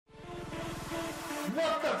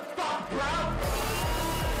What the fuck, bro?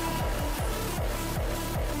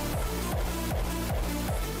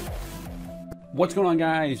 What's going on,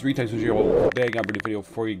 guys? Retexts here. Today I got a pretty video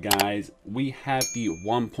for you guys. We have the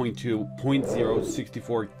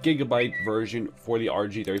 1.2.064 gigabyte version for the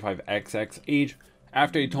RG35XX.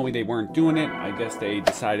 After they told me they weren't doing it, I guess they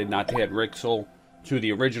decided not to hit Rixel to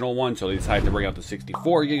the original one, so they decided to bring out the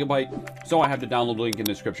 64 gigabyte. So I have the download link in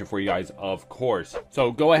the description for you guys, of course.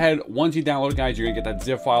 So go ahead, once you download it, guys, you're gonna get that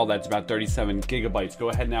zip file that's about 37 gigabytes. Go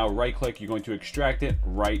ahead now, right click, you're going to extract it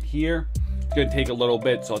right here. It's gonna take a little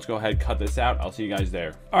bit, so let's go ahead and cut this out. I'll see you guys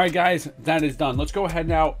there. All right, guys, that is done. Let's go ahead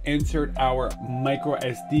now, insert our micro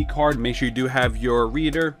SD card. Make sure you do have your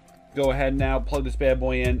reader. Go ahead now, plug this bad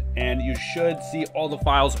boy in, and you should see all the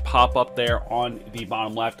files pop up there on the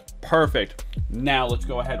bottom left. Perfect. Now let's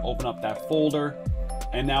go ahead, open up that folder,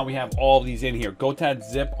 and now we have all of these in here. Go to that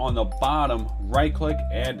zip on the bottom, right click,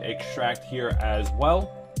 and extract here as well.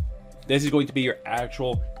 This is going to be your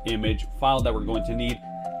actual image file that we're going to need.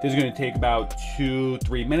 This is going to take about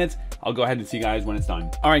 2-3 minutes. I'll go ahead and see you guys when it's done.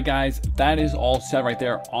 All right, guys, that is all set right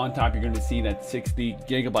there. On top, you're going to see that 60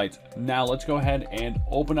 gigabytes. Now let's go ahead and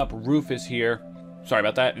open up Rufus here. Sorry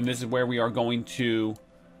about that. And this is where we are going to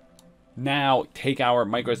now take our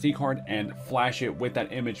micro SD card and flash it with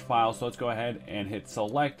that image file. So let's go ahead and hit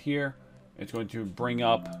select here. It's going to bring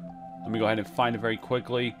up, let me go ahead and find it very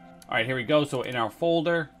quickly. All right, here we go. So in our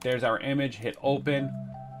folder, there's our image. Hit open.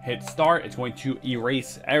 Hit start. It's going to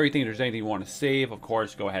erase everything. If there's anything you want to save, of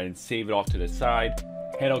course, go ahead and save it off to the side.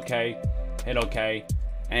 Hit OK. Hit OK.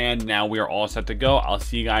 And now we are all set to go. I'll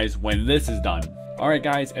see you guys when this is done. All right,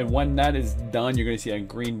 guys. And when that is done, you're going to see a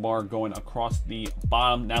green bar going across the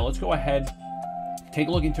bottom. Now let's go ahead, take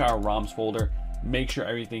a look into our ROMs folder. Make sure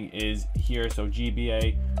everything is here. So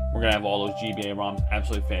GBA, we're going to have all those GBA ROMs.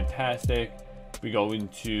 Absolutely fantastic. We go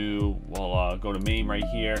into, well, go to main right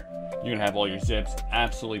here. You're gonna have all your zips.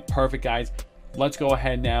 Absolutely perfect, guys. Let's go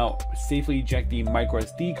ahead now, safely eject the micro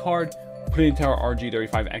SD card, put it into our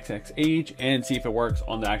RG35XX and see if it works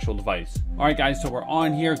on the actual device. All right, guys, so we're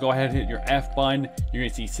on here. Go ahead and hit your F button. You're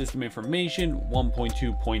gonna see system information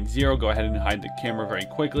 1.2.0. Go ahead and hide the camera very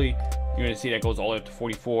quickly. You're gonna see that goes all the way up to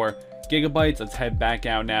 44 gigabytes. Let's head back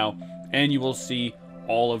out now, and you will see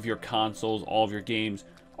all of your consoles, all of your games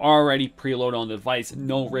already preloaded on the device.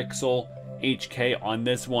 No Rixel HK on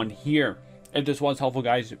this one here. If this was helpful,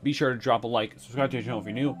 guys, be sure to drop a like, subscribe to the channel if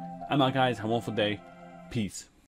you're new. I'm out, guys. Have a wonderful day. Peace.